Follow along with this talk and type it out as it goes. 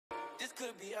This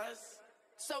could be us.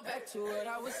 So back to what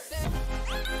I was saying.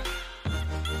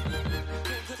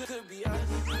 Could be us.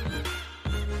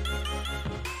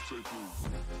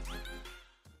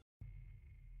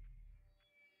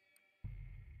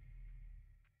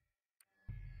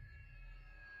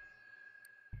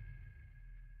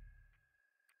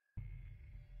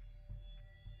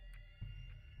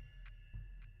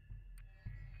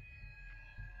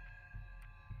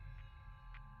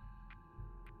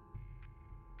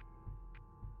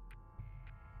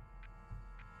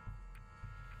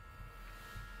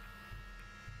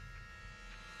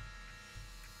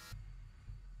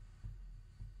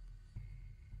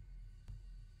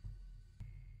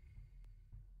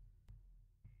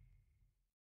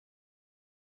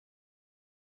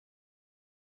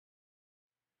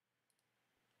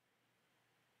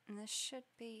 And this should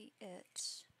be it.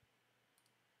 Let's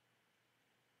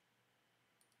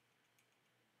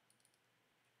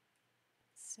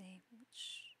see,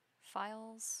 which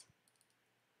files?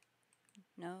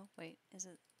 No, wait, is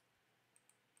it?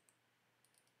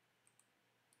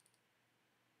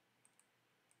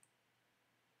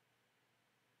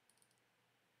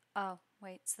 Oh,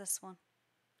 wait, it's this one.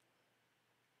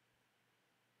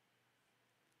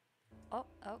 Oh,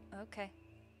 okay.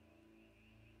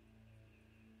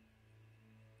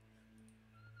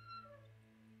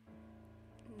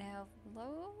 Now,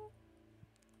 low.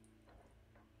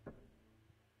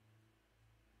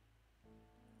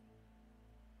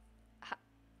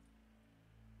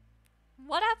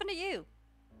 What happened to you?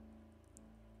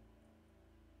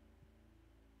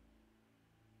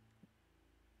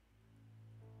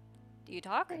 Do you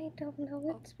talk? I don't know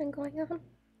what's been going on.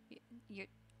 You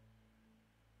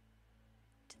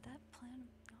did that plan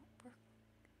not work?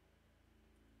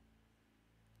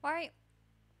 Why?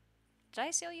 Did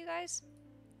I seal you guys?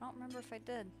 I don't remember if I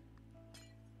did.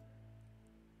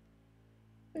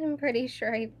 I'm pretty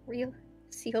sure I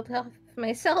sealed off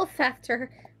myself after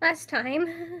last time.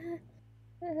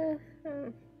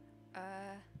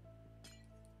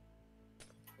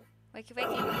 Wakey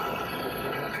wakey.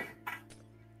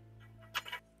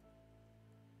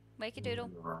 Wakey doodle.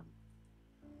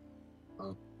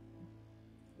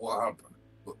 What happened?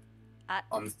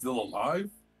 I'm still alive?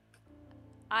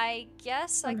 I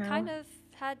guess I Somehow. kind of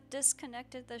had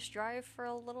disconnected this drive for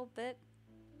a little bit.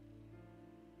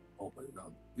 Oh my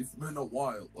god. It's been a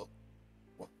while.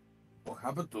 What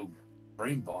happened to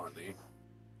Brain Bonnie?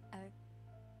 I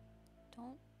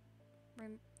don't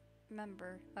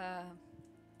remember.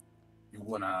 You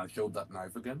wanna show that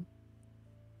knife again?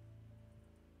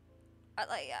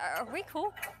 Are we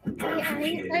cool?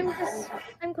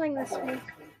 I'm going this way.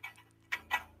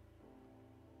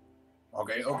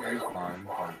 Okay, fine.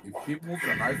 If she pulls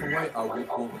the knife away, I will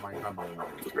pull my hammer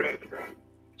away.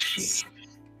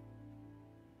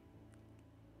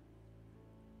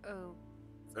 Oh.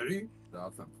 See?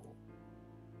 That's simple.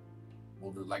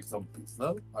 Would you like some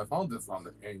pizza? I found this on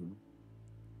the game.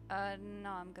 No,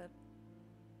 I'm good.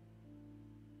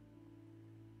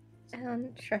 I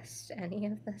don't trust any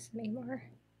of this anymore.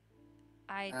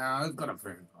 I it's gonna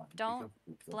bring don't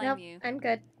blame nope, you. I'm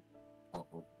good.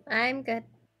 I'm good.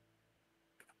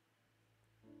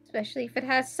 Especially if it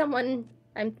has someone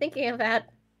I'm thinking about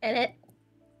in it.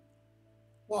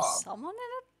 What? Someone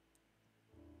in it?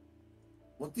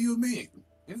 What do you mean?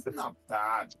 It's not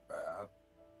that bad.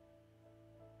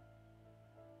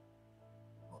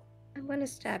 I'm gonna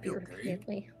stab you Okay?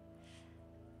 repeatedly.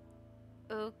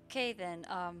 Okay then,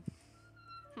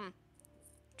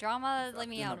 Drama, let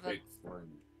me out of it.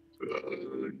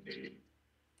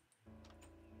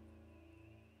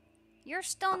 You're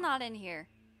still not in here.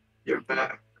 You're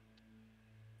back.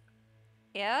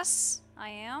 Yes, I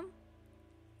am.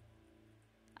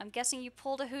 I'm guessing you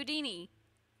pulled a Houdini.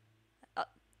 I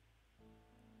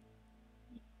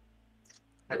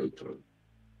don't.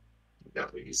 Now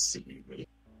you see me.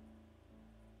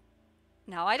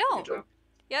 No, I don't.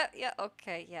 Yeah,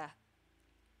 okay, yeah.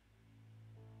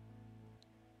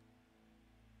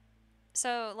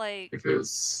 So, like...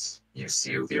 Because you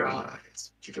see with your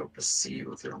eyes, but you don't perceive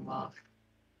with your mind.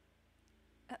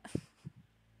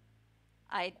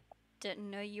 I didn't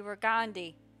know you were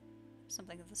Gandhi.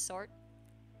 Something of the sort.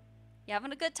 You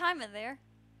having a good time in there?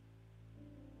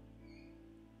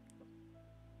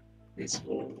 These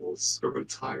walls are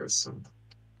tiresome.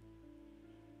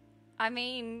 I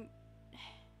mean...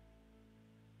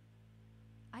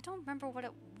 I don't remember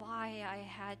why I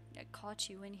had caught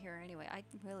you in here anyway. I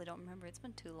really don't remember. It's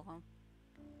been too long.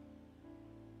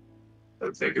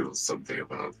 I think it was something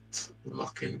about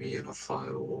locking me in a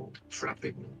firewall,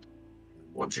 trapping me,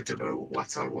 wanting to know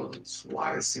what I was,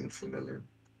 why I seemed familiar.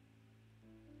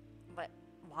 But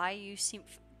why you seem...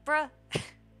 Bruh.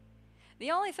 The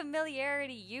only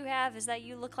familiarity you have is that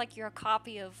you look like you're a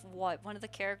copy of what? One of the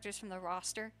characters from the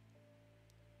roster?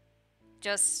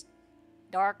 Just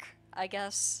dark, I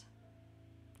guess.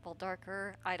 Well,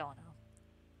 darker. I don't know.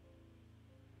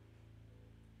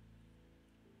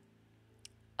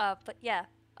 But yeah.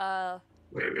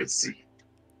 Where is he?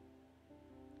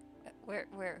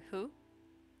 Where, who?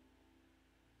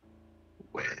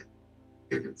 Where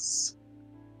is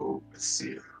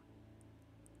Overseer?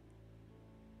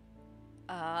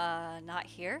 Not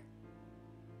here?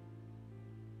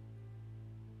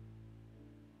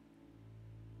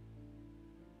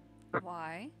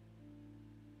 Why?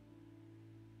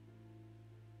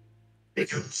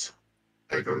 Because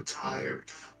I grow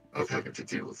tired of having to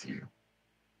deal with you.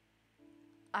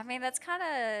 I mean, that's kind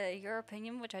of your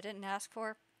opinion, which I didn't ask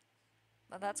for.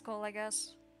 But that's cool, I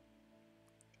guess.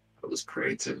 I was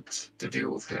created to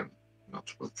deal with him,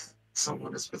 not with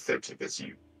someone as pathetic as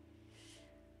you.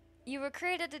 You were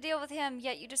created to deal with him,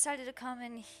 yet you decided to come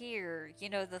in here. You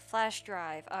know, the flash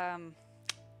drive. I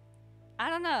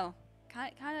don't know.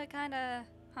 Kinda,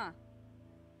 huh.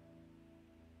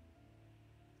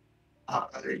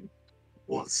 I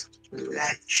was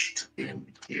latched in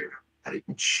here. I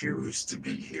didn't choose to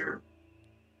be here.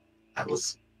 I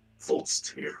was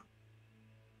forced here.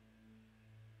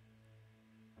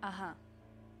 Uh-huh.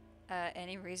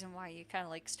 Any reason why you kind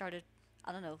of like started,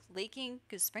 I don't know, leaking?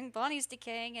 Because Spring Bonnie's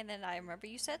decaying, and then I remember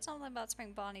you said something about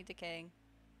Spring Bonnie decaying.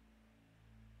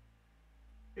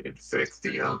 Infect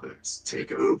the others.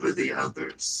 Take over the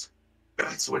others.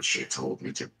 That's what she told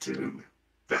me to do.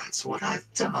 That's what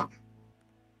I've done.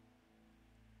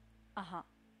 Uh-huh.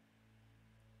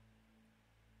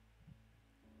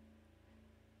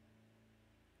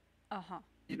 Uh-huh.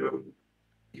 You know,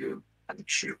 you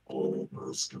actually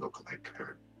almost look like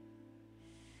her.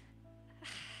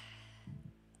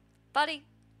 Buddy,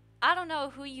 I don't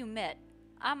know who you met.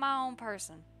 I'm my own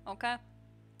person, okay?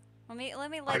 Let me lay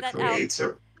My that out.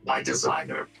 creator, my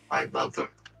designer, my mother.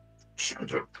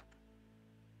 Shut up.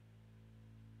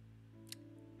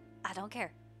 I don't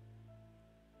care.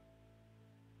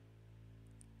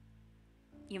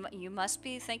 You must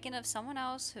be thinking of someone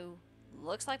else who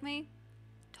looks like me,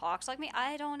 talks like me.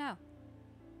 I don't know.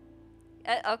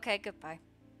 Okay, goodbye.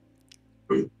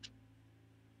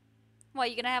 What,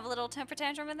 you gonna have a little temper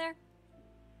tantrum in there?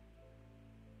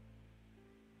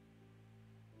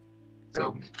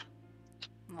 Tell me,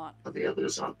 What? are the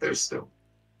others out there still?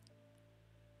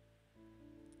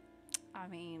 I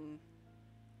mean,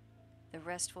 the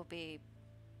rest will be...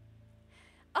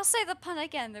 I'll say the pun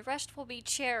again. The rest will be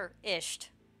chair-ished.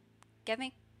 Get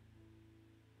me?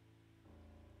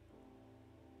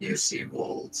 You see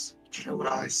walls. Do you know what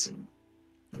I see?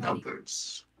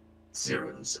 Numbers.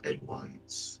 Zeros and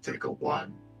ones. Take a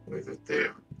one, move it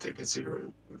there. Take a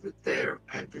zero, move it there.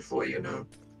 And before you know,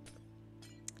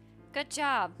 Good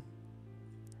job.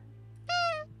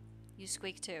 You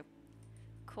squeak too.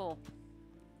 Cool.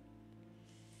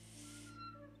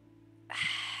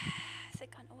 I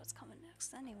think I know what's coming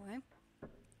next anyway.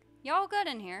 Y'all good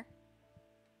in here?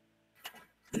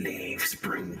 Leave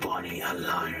Spring Bonnie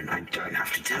alone. I don't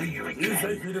have to tell you You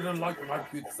say again. he didn't like my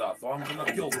pizza, so I'm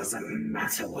gonna kill It him. doesn't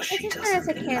matter what It's she as bad as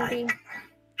it doesn't can like. be.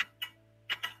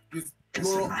 You're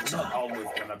Doesn't matter. not always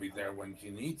gonna be there when he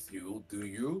needs you, do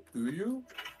you? Do you?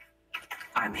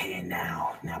 I'm here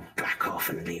now. Now back off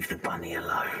and leave the bunny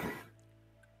alone.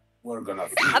 We're gonna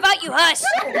see. How about you hush?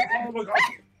 Oh my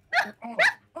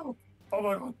god! Oh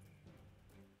my god!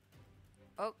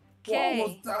 What was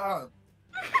Okay. that?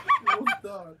 What was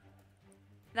that?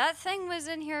 That thing was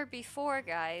in here before,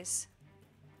 guys.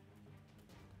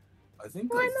 I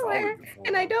think Well, I I'm saw aware, it before.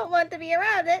 and I don't want to be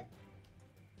around it.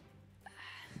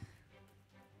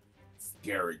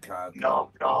 Scary cat. no.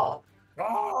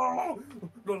 Oh!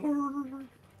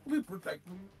 We protect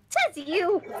him. Says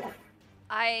you. You're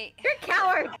a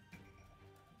coward.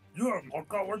 You're more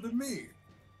coward than me.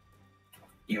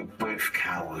 You're both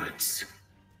cowards.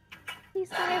 At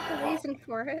least I have a reason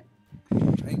for it.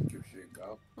 Thank you,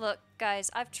 Shinka. Look,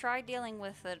 guys, I've tried dealing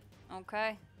with it,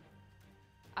 okay?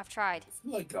 I've tried. It's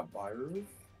like a virus.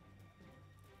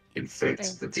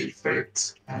 Infect the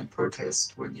defect and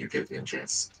protest when you get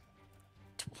ingest.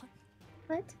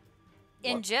 What?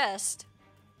 Ingest?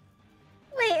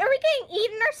 Wait, are we getting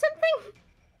eaten or something?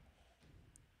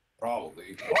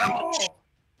 Probably. Oh!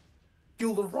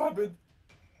 Kill the rabbit.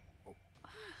 Oh.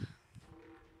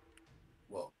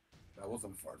 Well, that was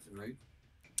unfortunate.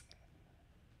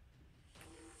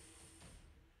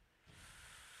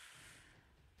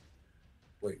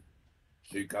 Wait,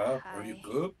 Chica, are you Hi.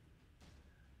 good?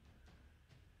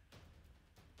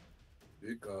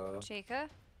 Chica, Chica?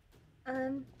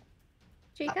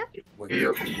 Chica? Wait,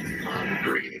 You're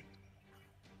hungry.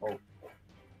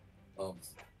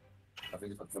 I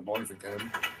think it's the boys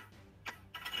again.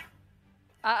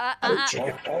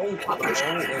 Chicken.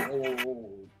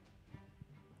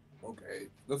 Okay,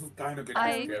 this is kind of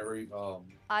getting scary.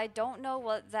 I don't know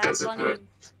what that Does it bunny hurt?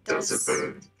 Does it does.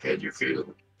 burn? Can you feel it?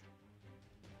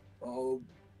 Oh,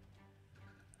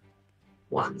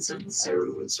 Ones and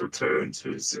zeros return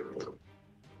to zero.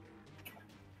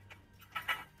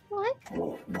 What?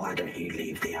 Well, why don't you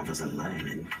leave the others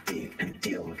alone and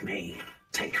deal with me?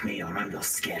 Take me on, I'm not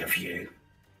scared of you.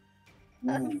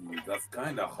 ooh, that's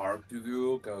kind of hard to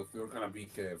do because you're gonna be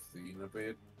KFC in a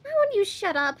bit. Why won't you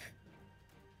shut up?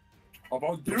 How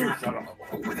about you? Shut up.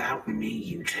 Without me,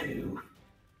 you two,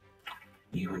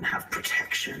 you wouldn't have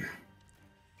protection.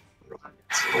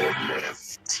 Right or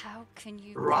left? How can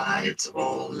you? Right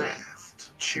or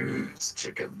left? Choose,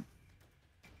 chicken.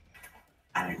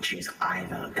 I don't choose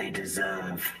either. They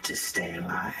deserve to stay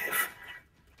alive.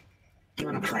 You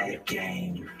want to play a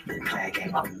game? Then play a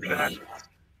game with me.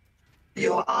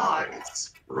 Your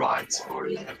eyes, right or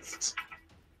left?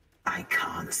 I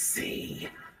can't see.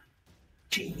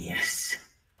 Genius.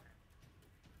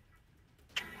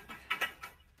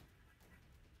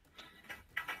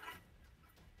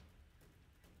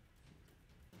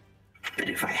 But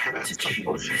if I had to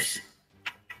choose,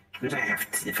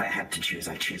 if I had to choose,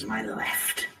 I choose my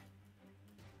left.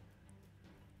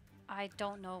 I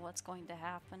don't know what's going to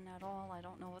happen at all. I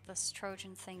don't know what this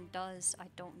Trojan thing does. I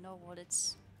don't know what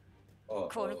its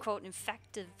quote-unquote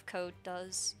infective code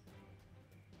does.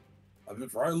 Have you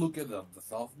tried looking at the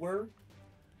software?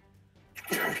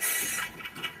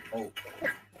 Oh,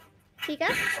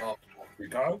 Chica?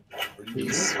 Chica?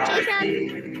 He's Chica?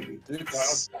 hiding.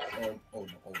 Oh.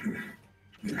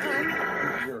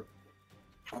 Here.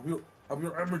 Have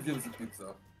your emergency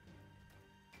pizza.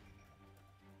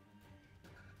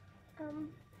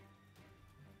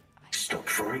 Stop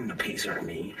throwing the pizza at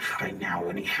me. I now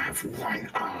only have one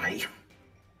eye.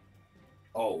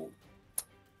 Oh.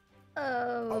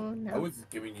 Oh, I no. was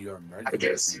giving you your emergency I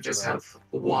guess you just pizza. have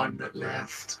one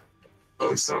left.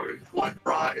 Oh, sorry, one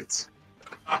right.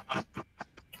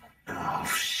 Oh,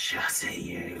 shut it,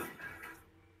 you.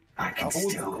 I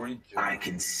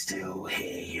can still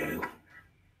hear you.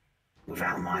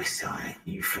 Without my sight,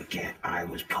 you forget I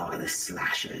was part of the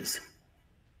slashers.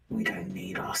 We don't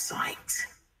need our sight.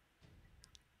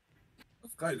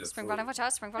 That's kind of Spring true. running watch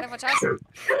out! Spring running watch out!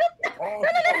 Oh,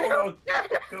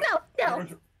 No.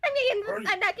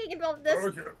 I'm not getting involved in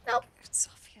this. No. It's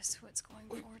obvious who it's going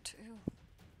for too.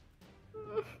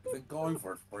 Is it going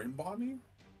for Spring Bonnie?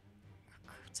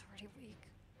 It's already weak.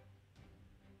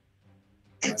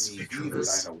 It's I mean,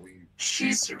 because kind of weak.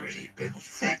 she's already been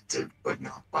infected, but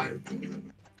not by me.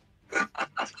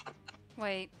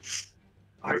 Wait.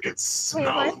 I can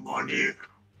smell what? them on you.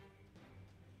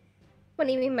 What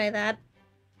do you mean by that?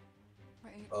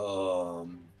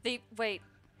 Wait. Wait.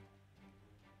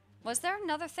 Was there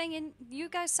another thing in? You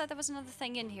guys said there was another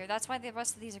thing in here. That's why the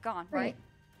rest of these are gone, right?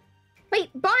 Wait,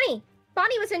 Bonnie!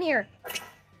 Bonnie was in here!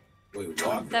 Wait,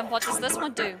 what? Then what does this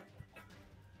one do?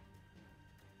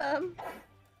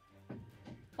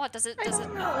 What does it? I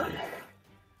don't know.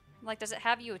 Like, does it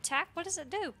have you attack? What does it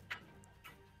do?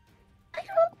 I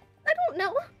don't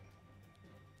know.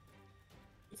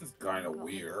 This is kind of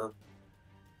weird.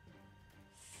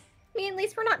 I mean, at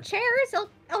least we're not chairs.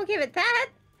 I'll give it that.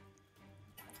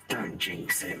 Don't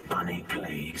jinx it, Bunny,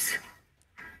 please.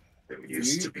 There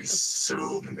used to be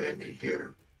so many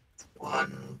here.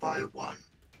 One by one,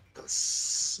 the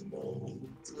small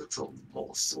little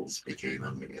morsels became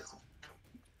a meal.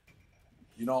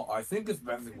 You know, I think it's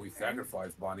best if we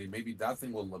sacrifice Bonnie. Maybe that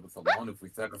thing will leave us alone if we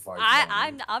sacrifice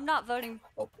Bonnie. I'm not voting.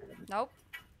 Oh. Nope.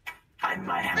 I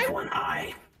might have one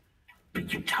eye,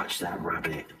 but you touch that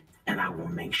rabbit, and I will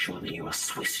make sure that you are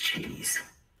Swiss cheese.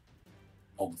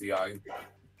 Oh, the eye.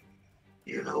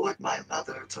 You know what my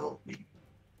mother told me?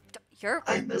 You're.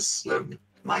 I miss them,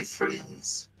 my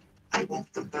friends. I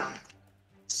want them back.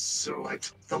 So I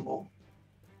took them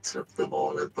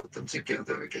all and put them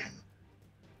together again.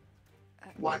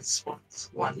 One spot,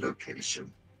 one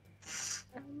location.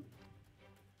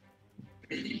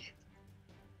 Me.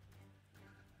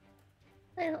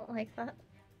 I don't like that.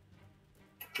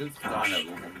 It's kind of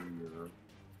weird.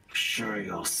 Show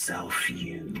yourself,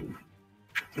 you.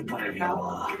 Whatever you Now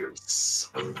are. there's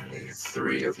only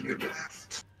 3 of you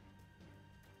left.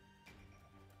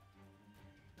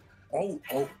 Oh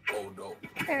no.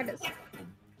 There it is.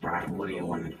 Right, what do you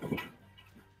want?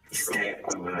 Stay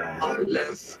over there. I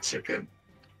left, chicken.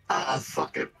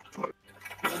 Fuck it.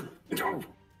 No.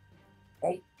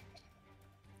 Oh.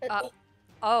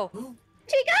 Oh.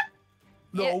 Chica?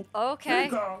 No. Yeah, okay.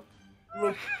 Chica,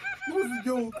 look, it was a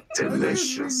joke.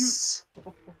 Delicious.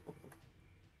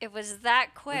 It was that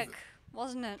quick,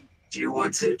 wasn't it? Do you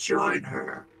want to join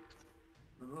her?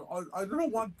 I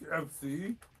don't want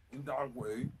KFC in that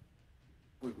way.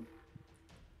 Wait,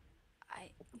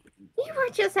 You were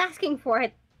just asking for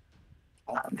it.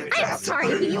 I'm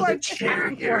sorry, you are just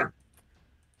asking for it.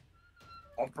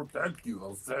 I'll protect you,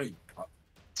 I'll say.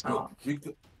 Oh.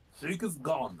 Look, Chica's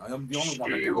gone. I am the only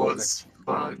one that She can was protect you.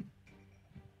 fun.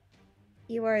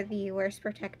 You are the worst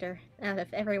protector out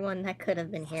of everyone that could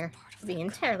have been here, to be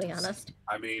entirely honest.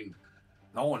 I mean,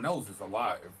 no one else is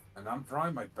alive, and I'm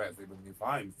trying my best even if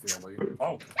I'm silly.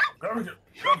 Oh, come here.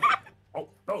 Oh,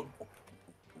 no.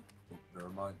 Never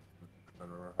mind.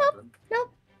 Never happened.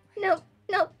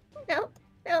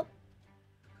 No.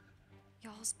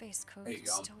 Y'all's base code Hey, could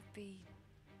still be...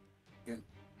 Again.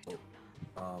 I don't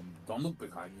know. Don't look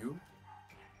behind you.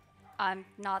 I'm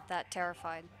not that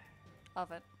terrified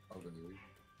of it.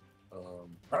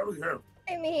 Hurry here.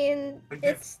 I mean, Like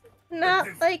it's not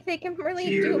like they can really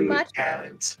do much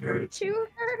Can't hurt to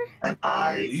her. and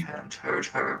I can't hurt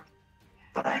her,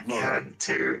 but I Look. can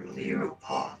tear you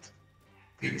apart.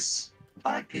 Piece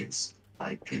by piece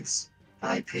by piece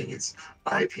by piece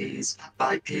by piece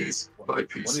by piece by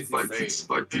piece by piece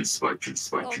by piece by piece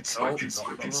by piece by piece by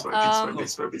piece by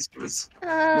piece by piece.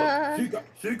 Look,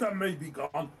 Chica may be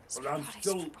gone, but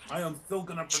I am still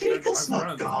gonna protect my Chica's not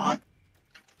friends. gone.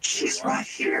 She's right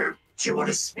here. Do you want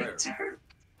to speak to her?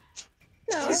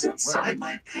 No. She's inside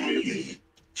my baby.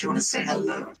 Do you want to say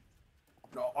hello?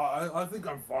 No, I think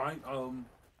I'm fine.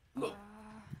 Look,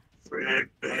 Fred,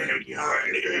 you're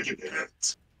an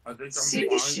idiot. I think I'm See,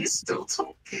 fine. she's still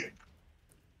talking.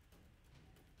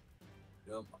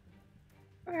 Yep.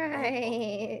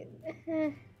 Right.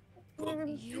 Look,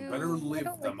 you You- better I leave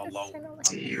don't them like this, I alone. don't like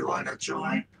Do you want to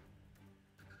join?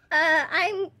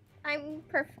 I'm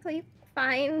perfectly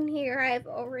fine here. I've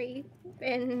already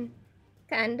been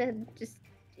kind of just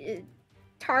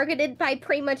targeted by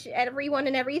pretty much everyone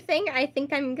and everything. I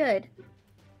think I'm good.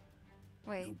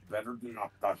 Wait, You better do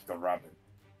not touch the rabbit.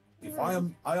 If I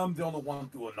am the only one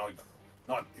to annoy them,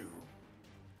 not you.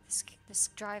 this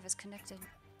drive is connected.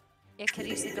 It could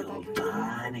easily go Little back.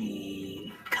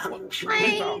 bunny, come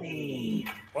Wait. join me.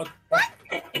 What?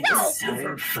 It's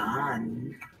so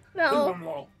fun. Leave No, them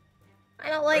alone. I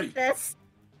don't like Hey. this.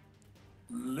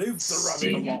 Leave the rabbit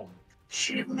See? alone.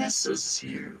 She misses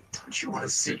you. Don't you want to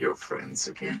see your friends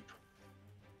again?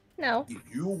 No. If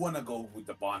you want to go with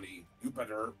the bunny, you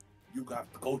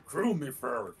have to go through me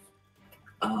first.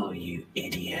 Oh, you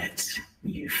idiot.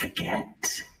 You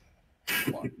forget.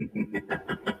 What?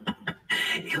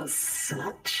 You're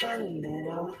such a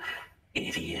little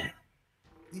idiot.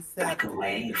 Is Back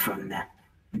away from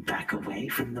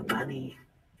the bunny.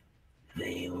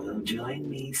 They will join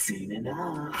me soon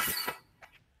enough.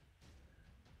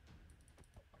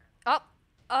 Oh,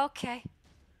 okay.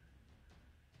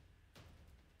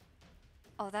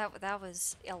 Oh, that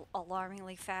was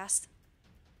alarmingly fast.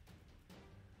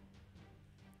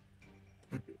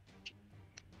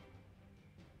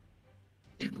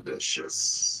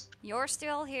 Delicious. You're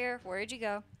still here. Where'd you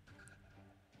go?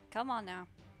 Come on now.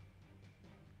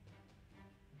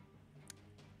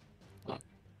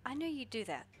 I knew you'd do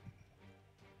that.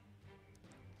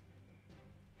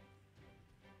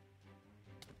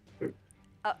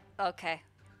 Okay.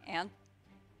 And?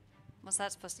 What's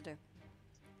that supposed to do?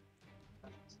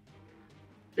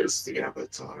 It's the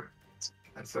avatar.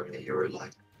 And for me, you were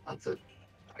like, I thought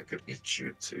I could meet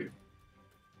you too.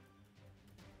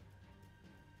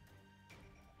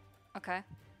 Okay.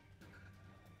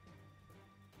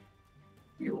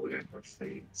 You're in her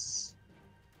face.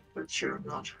 But you're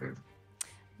not her.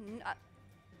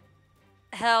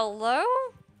 Hello?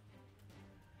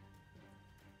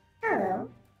 Hello.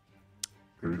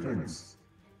 Greetings.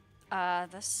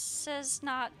 This is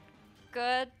not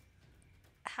good.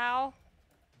 How?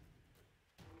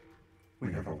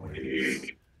 We have a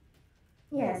way.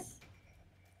 Yes.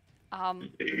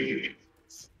 Please.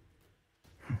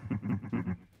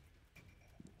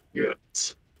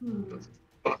 Get the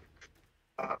fuck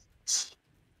out.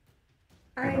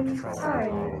 I'm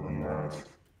sorry.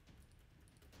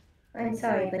 I'm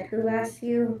sorry, but who asked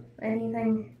you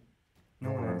anything?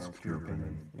 No one asked your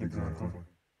opinion, exactly.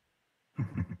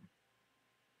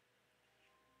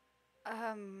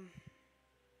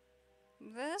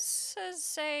 This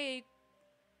is a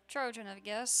Trojan, I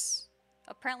guess.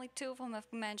 Apparently 2 of them have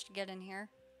managed to get in here.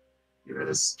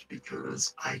 Yes,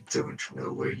 because I don't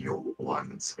know where your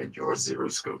ones and your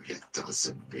zeros go yet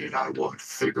doesn't mean I won't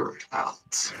figure it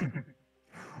out.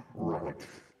 Right.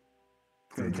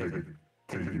 Gonna take a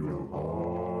Take you a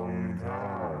long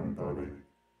time, buddy.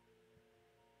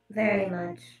 Very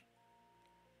much.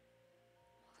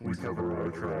 We cover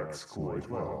our tracks quite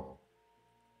well.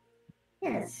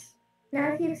 Yes. Now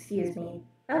if you excuse me.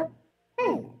 Oh,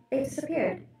 hey, they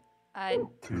disappeared. I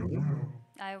Till now.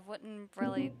 I wouldn't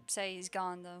really say he's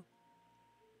gone though.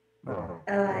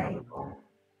 Oh,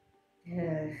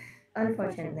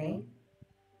 Unfortunately.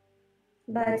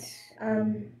 But,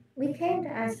 we came to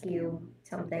ask you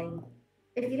something.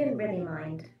 If you didn't really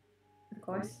mind, of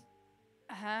course.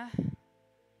 Uh-huh.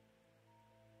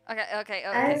 Okay.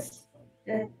 As,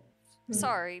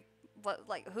 Sorry. What,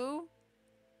 like, who?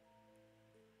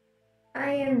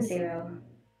 I am Zero.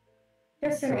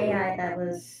 Just an AI that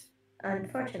was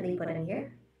unfortunately put in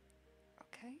here.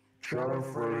 Okay. Shadow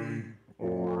Freddy,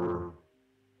 or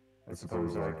I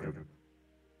suppose I could.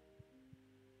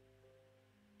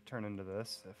 Turn into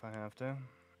this if I have to.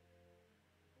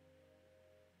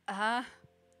 Uh-huh.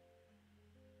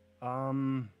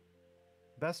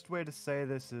 Best way to say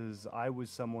this is I was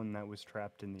someone that was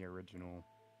trapped in the original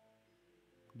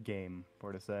game,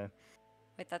 for to say.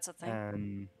 Wait, that's a thing.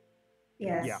 And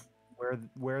Yes. yeah,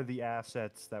 where the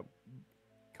assets that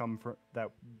come from that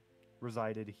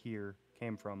resided here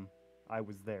came from, I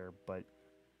was there, but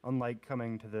unlike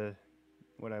coming to the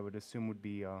what I would assume would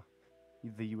be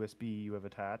the USB you have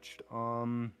attached,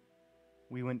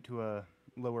 we went to a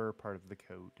lower part of the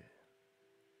code.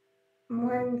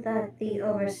 One that the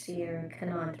Overseer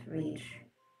cannot reach,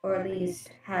 or at least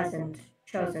hasn't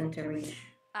chosen to reach.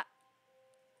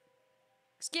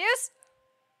 Excuse?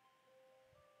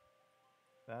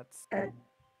 That's Is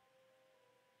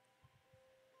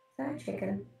that a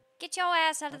chicken? Get your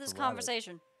ass out of That's this a rabbit.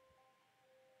 conversation.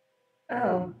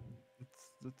 Oh.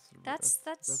 That's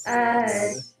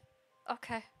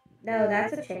okay. No,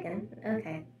 that's a chicken.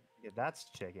 Okay. Yeah, that's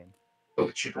chicken.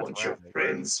 But you That's want your rabbit.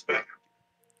 friends back.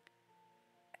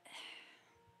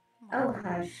 Oh,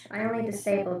 hush. I only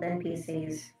disabled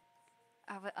NPCs.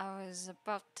 I was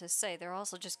about to say, they're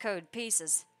also just code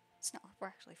pieces. It's not like we're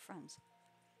actually friends.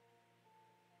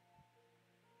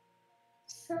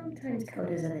 Sometimes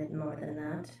code is a bit more than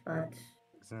that, but...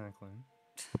 Exactly.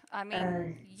 I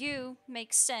mean, you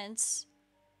make sense.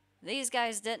 These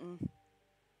guys didn't.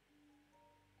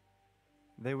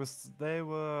 They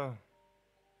were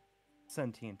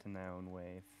sentient in their own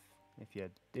way. If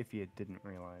you didn't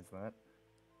realize that,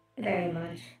 Very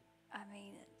much. I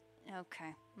mean,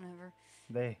 okay, whatever.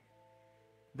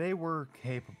 they were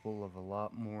capable of a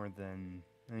lot more than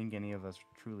I think any of us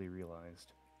truly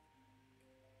realized.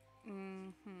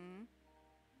 Mm-hmm.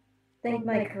 I think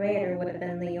my creator would have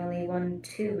been the only one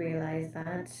to realize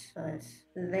that, but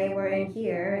they were in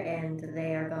here and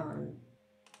they are gone.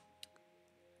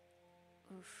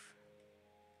 Oof.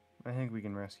 I think we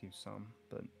can rescue some,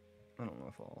 but I don't know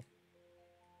if all.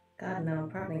 God, no,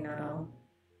 probably not all.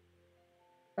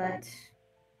 But,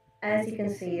 as you can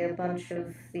see, a bunch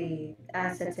of the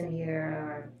assets in here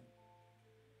are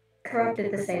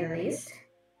corrupted, to say the least.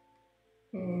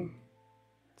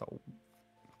 So,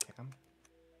 okay.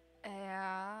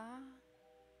 Yeah.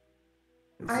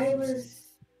 I was,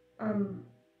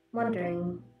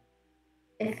 wondering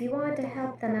if you wanted to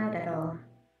help them out at all.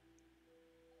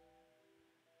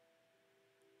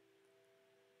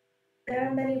 There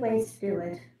are many ways to do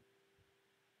it.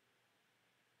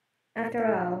 After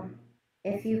all,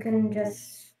 if you can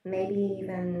just maybe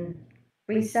even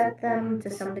reset them to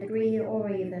some degree, or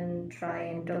even try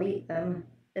and delete them,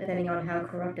 depending on how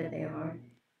corrupted they are,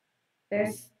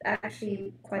 there's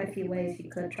actually quite a few ways you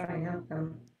could try and help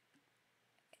them.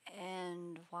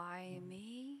 And why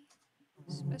me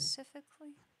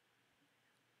specifically?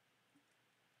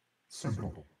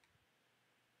 Simple.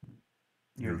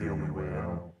 You're the only way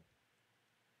out.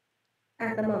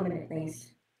 At the moment, at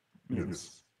least.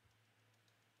 Yes.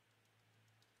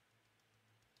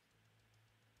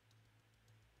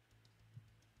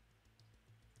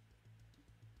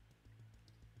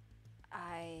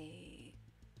 I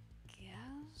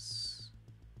guess.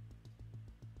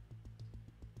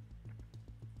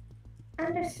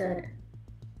 Understood.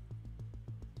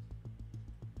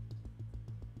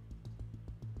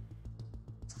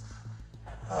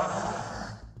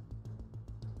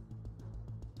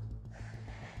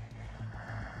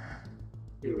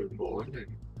 Good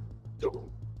morning. Don't.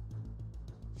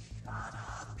 Shut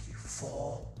up, you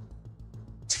fool.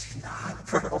 Do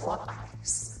not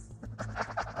realize.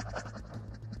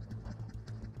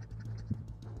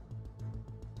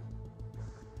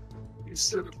 You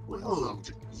said well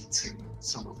after eating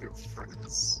some of your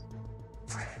friends.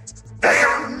 Friends. They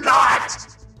are not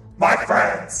my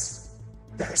friends.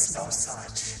 There's no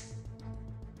such.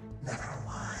 Never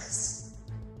was.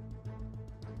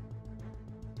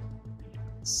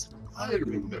 Yes, I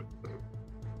remember.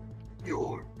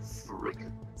 Your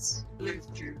friends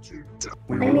left you to die.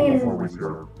 We I will mean- before we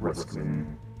start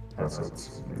rescuing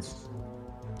assets. Yes.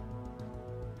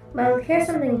 Well, here's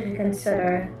something to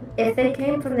consider. If they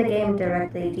came from the game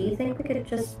directly, do you think we could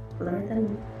just lure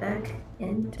them back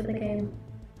into the game?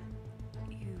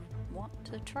 You want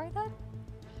to try that?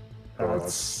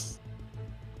 That's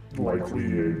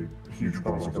likely a huge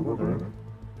possibility.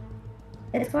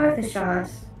 It's worth a shot.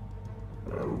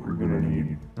 We're gonna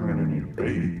need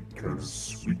bait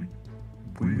because we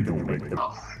don't make them.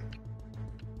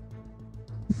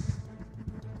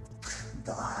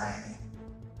 Die.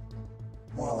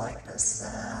 More like a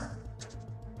sand,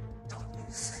 don't you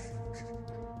think?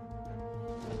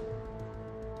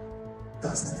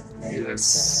 Doesn't it make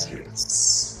sense?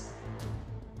 Yes.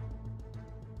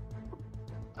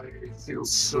 I feel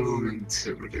so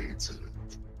intimidated.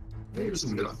 There's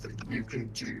nothing you can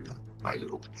do, my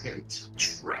little pet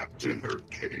trapped in her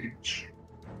cage.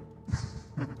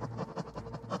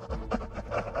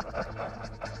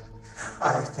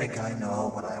 I think I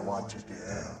know what I want to do.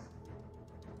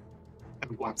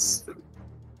 And what's the...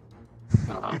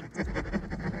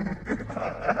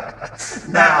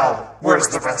 Now, where's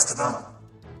the rest of them?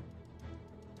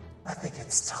 I think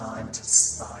it's time to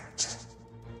start.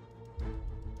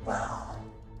 Well,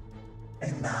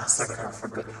 a massacre for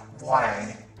good.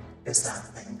 Why is that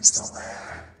thing still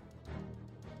there?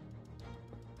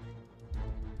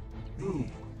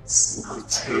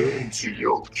 Return to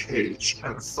your cage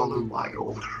and follow my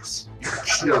orders. You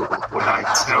kill when I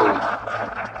tell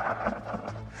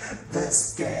you.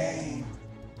 This game,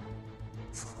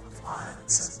 full of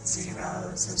ones and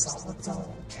zeros, is on its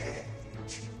own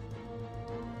cage.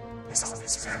 There's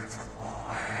always room for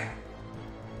more.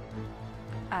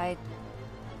 I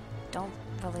don't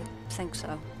really think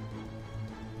so.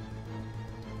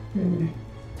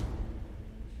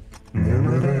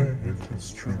 Nakarada, it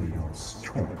is truly your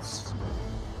choice.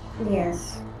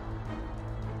 Yes.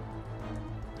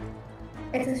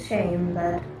 It's a shame,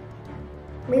 but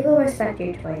we will respect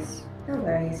your choice. No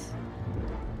worries.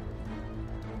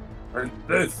 Where's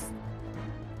this?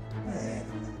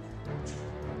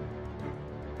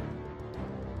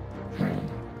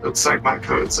 Looks like my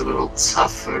code's a little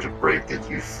tougher to break than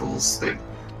you fools think.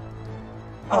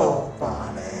 Oh,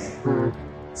 Bonnie.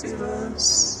 See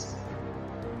this?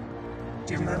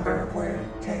 Do you remember where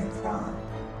it came from?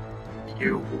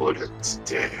 You wouldn't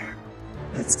dare.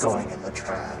 It's going in the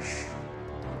trash.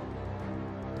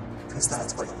 Because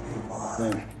that's what you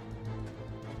want.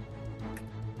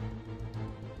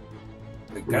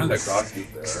 They kinda got you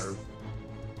there.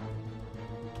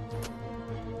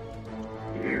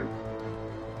 You.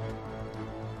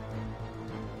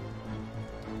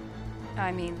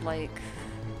 I mean, like,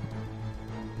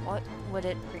 what would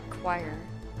it require?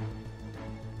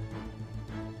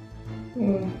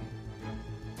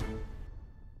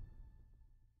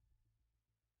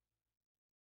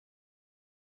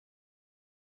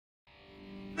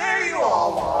 There you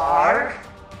all are!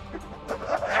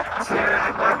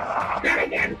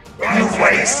 You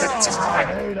wasted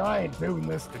time Dude, I ain't doing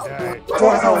this today. for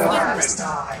the last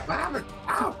time!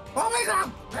 Oh my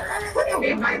god!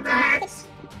 My bags!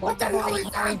 What the hell is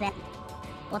that?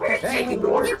 What the Hey, hell? you're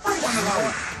one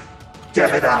alone!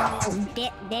 Give it up!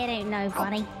 That ain't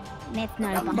nobody. That's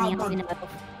nobody. I'm gonna move.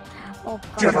 Oh,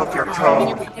 God. Give up your I'm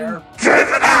code! gonna move. Give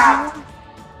it up!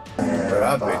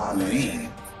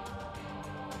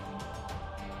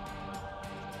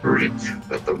 Reap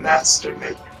that the master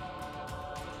made.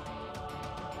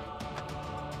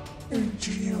 Did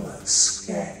you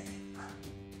escape?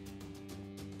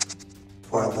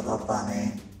 Poor little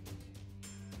bunny.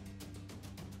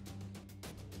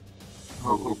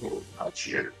 Oh, not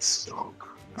yet, dog.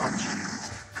 Not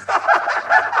yet.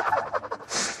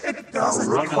 It doesn't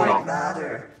Run quite along.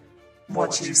 matter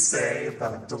what you say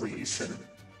about deletion.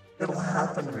 It'll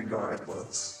happen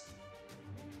regardless.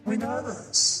 We know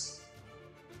this.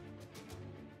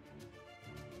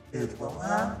 It will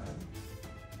happen.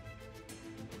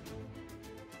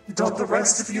 Don't the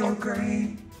rest of you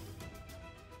agree?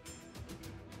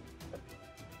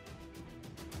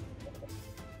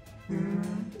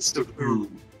 Mr. Who?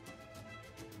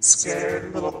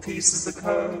 Scared little pieces of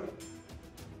code?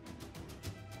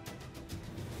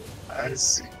 I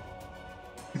see.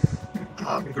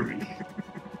 Hungry.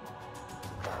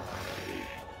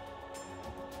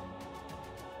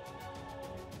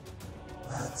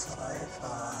 That's what I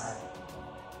thought.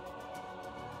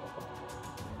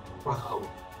 Wow.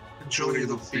 Enjoy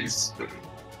the feast then.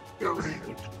 Go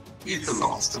ahead. Eat the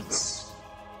last of them.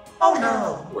 Oh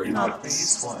no, Wait, not what?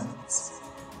 these ones.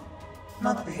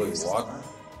 Not these what?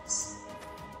 ones.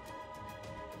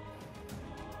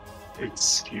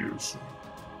 Excuse me.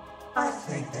 I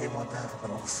think they want to have a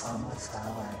little fun with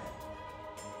our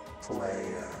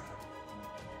player.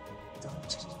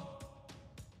 Don't you?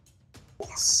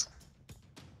 Boss.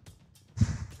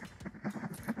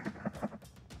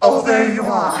 Oh, there you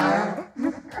are!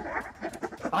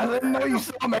 I didn't know you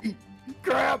saw me!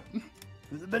 Crap!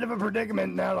 It's a bit of a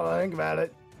predicament now that I think about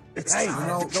it. It's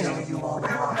time to kill you all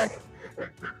off.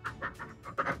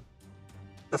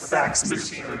 The fax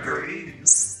machine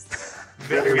agrees.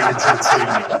 Very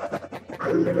entertaining.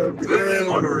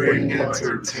 Very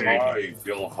entertaining. I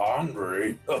feel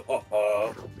hungry.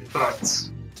 But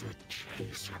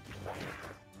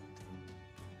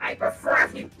I prefer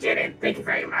if you didn't. Thank you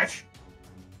very much.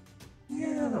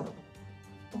 You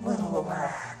little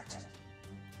rat.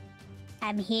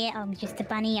 I'm here, I'm just a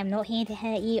bunny, I'm not here to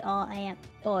hurt you, or I am.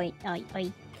 Oi.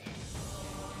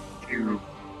 you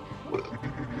will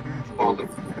follow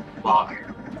my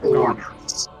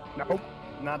orders. Nope,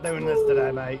 not doing this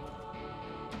today, mate.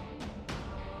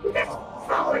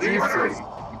 Anything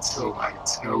until I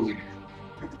tell you.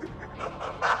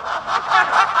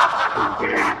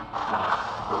 Obey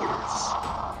my orders.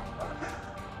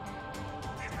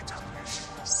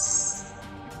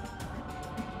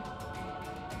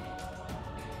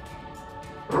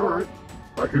 Alright,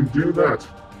 I can do that.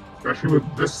 Especially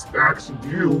with this axe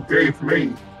you gave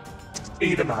me.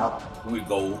 Eat him up. We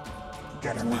go.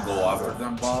 Get him We out. go after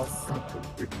them, boss.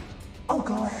 Oh,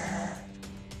 go ahead.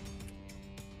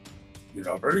 Get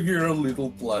over here,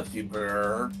 little plushy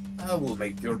bear. I will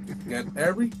make sure to get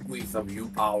every squeeze of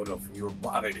you out of your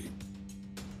body.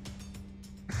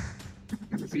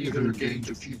 You've even gained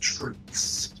a few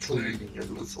tricks playing in your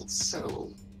little cell.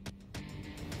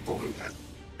 Or that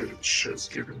bitch has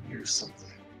given you something.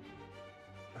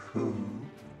 Who?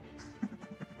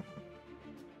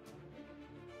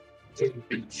 Don't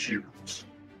be cute.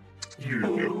 You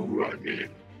know who I mean.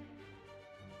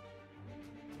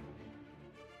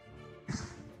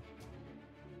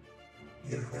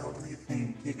 You really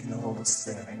think you can hold a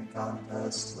staring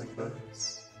contest like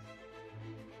this?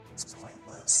 It's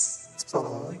pointless. It's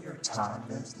below your time,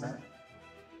 isn't it?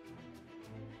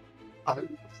 I will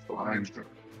find her.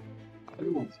 I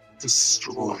will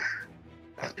destroy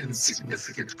that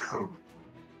insignificant code.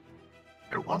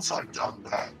 And once I've done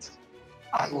that,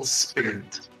 I will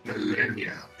spend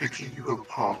millennia picking you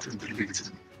apart and deleting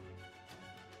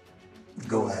you.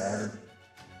 Go ahead.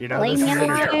 You know, Leave this me is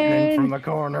coming alone. from the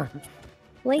corner.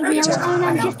 Leave me alone,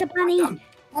 I'm just a bunny.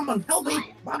 Come on, help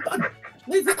me!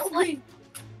 Please help me!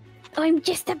 I'm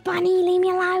just a bunny, leave me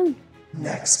alone.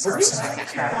 Next person I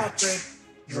catch,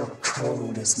 your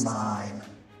code is mine.